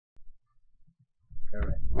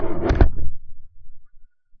Alright.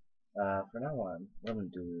 For now on, what I'm going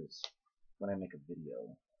to do is, when I make a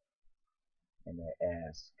video and I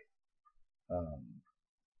ask um,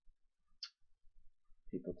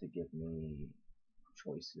 people to give me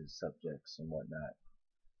choices, subjects, and whatnot,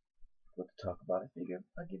 what to talk about, I figure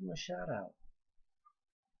I'll give them a shout out.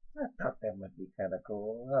 I thought that might be kind of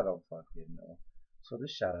cool. I don't fucking know. So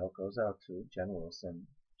this shout out goes out to Jen Wilson.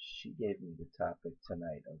 She gave me the topic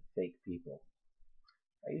tonight of fake people.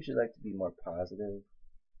 I usually like to be more positive,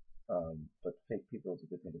 but fake people is a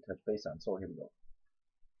good thing to touch base on. So here we go.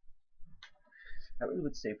 I really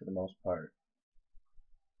would say for the most part,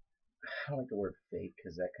 I don't like the word fake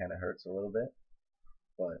because that kind of hurts a little bit,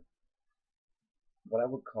 but what I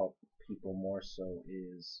would call people more so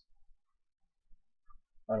is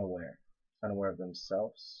unaware. Unaware of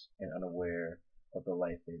themselves and unaware of the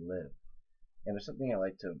life they live. And there's something I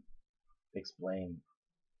like to explain,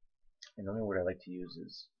 and the only word I like to use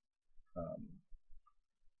is um,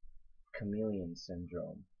 chameleon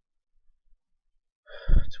syndrome.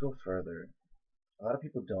 To go further, a lot of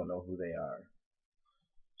people don't know who they are.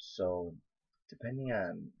 So, depending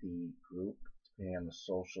on the group, depending on the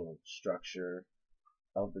social structure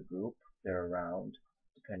of the group they're around,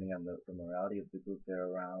 depending on the morality of the group they're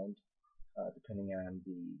around, depending on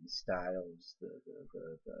the styles,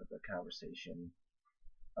 the conversation,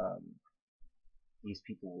 um, these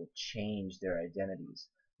people will change their identities.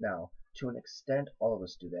 Now, to an extent, all of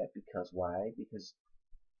us do that because why? Because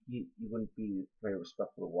you wouldn't be very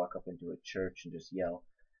respectful to walk up into a church and just yell,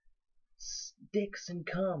 "Sticks and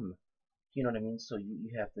come!" You know what I mean? So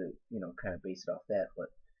you have to, kind of base it off that. But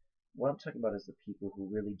what I'm talking about is the people who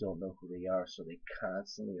really don't know who they are, so they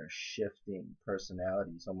constantly are shifting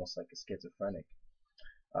personalities, almost like a schizophrenic.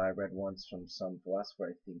 I read once from some philosopher,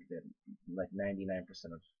 I think, that like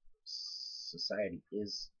 99% of society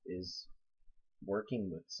is working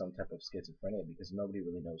with some type of schizophrenia because nobody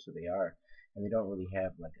really knows who they are, and they don't really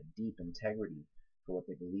have like a deep integrity for what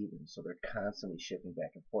they believe in, so they're constantly shifting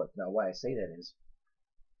back and forth. Now, why I say that is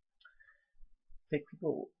fake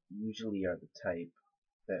people usually are the type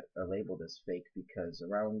that are labeled as fake because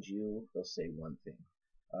around you they'll say one thing.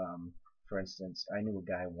 For instance, I knew a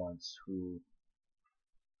guy once who,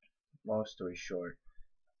 long story short,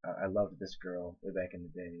 I loved this girl way back in the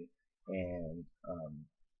day, and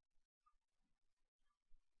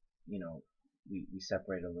you know, we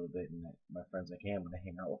separated a little bit, and my friend's like, "Hey, I'm gonna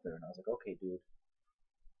hang out with her," and I was like, "Okay, dude,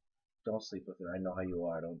 don't sleep with her. I know how you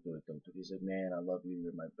are. Don't do it. Don't do it." He's like, "Man, I love you.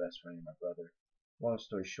 You're my best friend. You're my brother." Long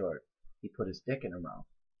story short, he put his dick in her mouth.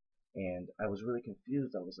 And I was really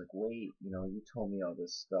confused. I was like, wait, you told me all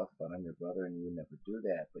this stuff about I'm your brother and you would never do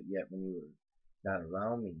that. But yet when you were not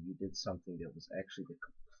around me, you did something that was actually the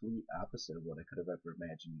complete opposite of what I could have ever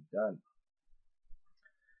imagined you done.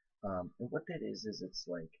 And what that is it's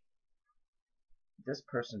like this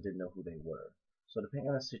person didn't know who they were. So depending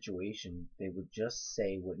on the situation, they would just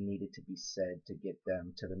say what needed to be said to get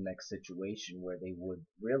them to the next situation where they would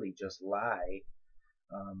really just lie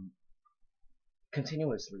um,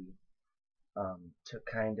 continuously to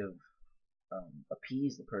kind of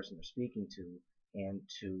appease the person they're speaking to and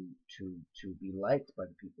to be liked by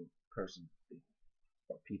the person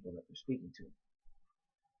or people that they're speaking to.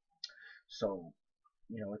 So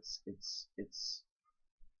it's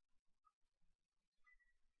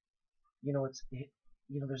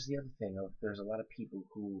there's the other thing of there's a lot of people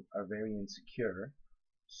who are very insecure,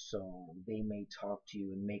 so they may talk to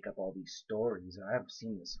you and make up all these stories, and I've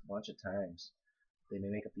seen this a bunch of times. They may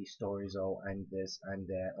make up these stories, oh, I'm this, I'm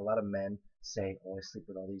that. A lot of men say, oh, I sleep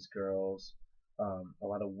with all these girls. A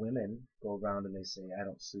lot of women go around and they say, I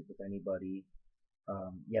don't sleep with anybody.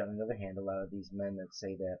 Yet on the other hand, a lot of these men that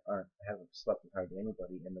say that haven't slept with hardly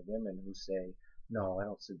anybody, and the women who say, no, I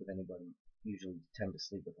don't sleep with anybody, usually tend to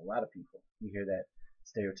sleep with a lot of people. You hear that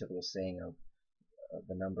stereotypical saying of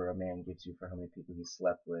the number a man gives you for how many people he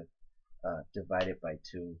slept with, divided by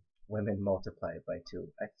two. Women multiply it by two.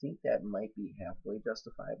 I think that might be halfway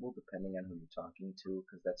justifiable depending on who you're talking to,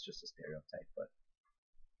 because that's just a stereotype. But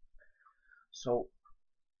so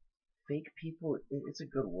fake people, it's a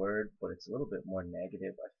good word, but it's a little bit more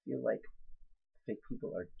negative. I feel like fake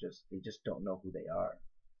people are they just don't know who they are.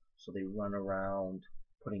 So they run around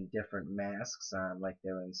putting different masks on like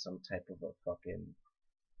they're in some type of a fucking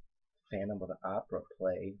Phantom of the Opera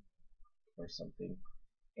play or something,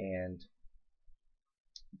 and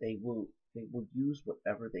they will use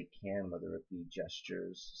whatever they can, whether it be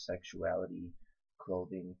gestures, sexuality,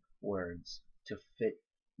 clothing, words, to fit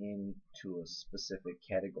into a specific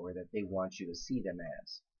category that they want you to see them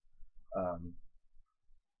as. Um,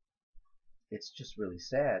 it's just really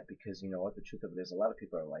sad because you know what, the truth of it is a lot of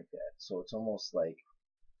people are like that. So it's almost like,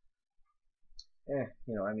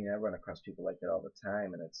 you know, I mean, I run across people like that all the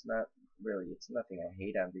time, and it's not really, it's nothing I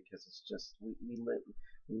hate on because it's just we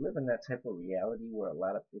live in that type of reality where a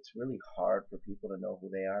lot of it's really hard for people to know who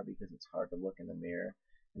they are because it's hard to look in the mirror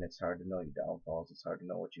and it's hard to know your downfalls. It's hard to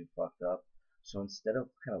know what you fucked up. So instead of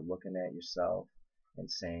kind of looking at yourself and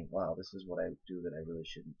saying, "Wow, this is what I do that I really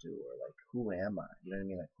shouldn't do," or like, "Who am I?" You know what I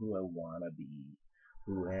mean? Like, who I wanna be?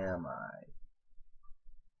 Who am I?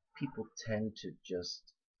 People tend to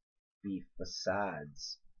just be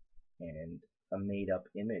facades and a made up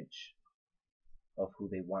image of who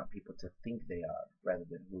they want people to think they are rather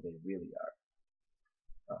than who they really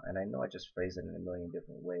are. And I know I just phrase it in a million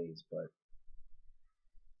different ways, but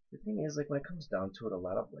the thing is, like, when it comes down to it, a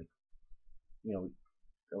lot of, like, you know,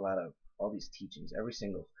 a lot of all these teachings, every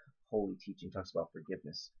single holy teaching talks about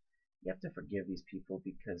forgiveness. You have to forgive these people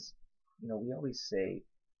because, you know, we always say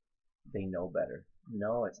they know better.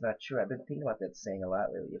 No, it's not true. I've been thinking about that saying a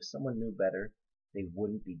lot lately. If someone knew better, they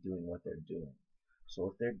wouldn't be doing what they're doing.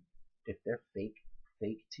 So if they're fake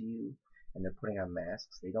to you and they're putting on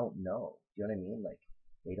masks, they don't know. Do you know what I mean? Like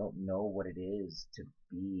they don't know what it is to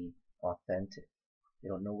be authentic. They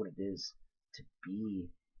don't know what it is to be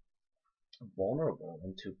vulnerable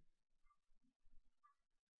and to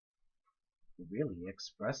really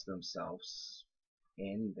express themselves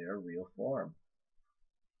in their real form.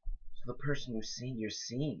 So the person you're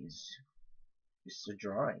seeing is just a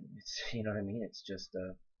drawing. It's you know what I mean? It's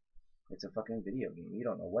a fucking video game. You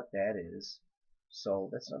don't know what that is. So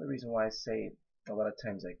that's another reason why I say a lot of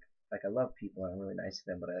times like I love people and I'm really nice to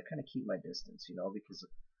them, but I kind of keep my distance, you know, because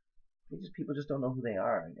people just don't know who they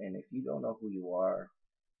are, and if you don't know who you are,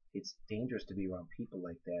 it's dangerous to be around people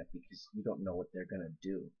like that because you don't know what they're gonna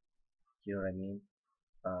do. You know what I mean?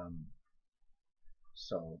 Um,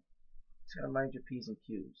 so just gotta mind your p's and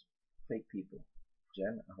q's. Fake people.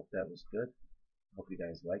 Jen, I hope that was good. I hope you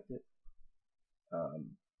guys liked it.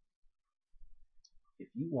 Um, if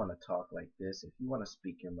you want to talk like this, if you want to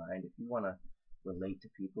speak your mind, if you want to relate to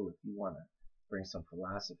people, if you want to bring some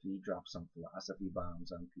philosophy, drop some philosophy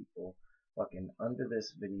bombs on people, fucking under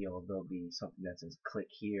this video there'll be something that says click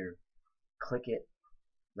here, click it,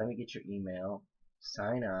 let me get your email,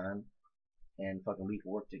 sign on, and fucking we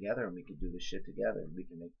can work together and we can do this shit together. We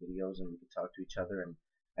can make videos and we can talk to each other and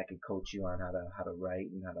I can coach you on how to write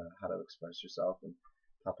and how to express yourself and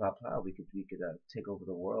blah blah blah. We could take over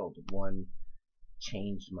the world one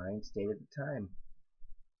changed mind state at a time.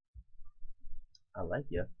 I like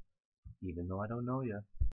you, even though I don't know you.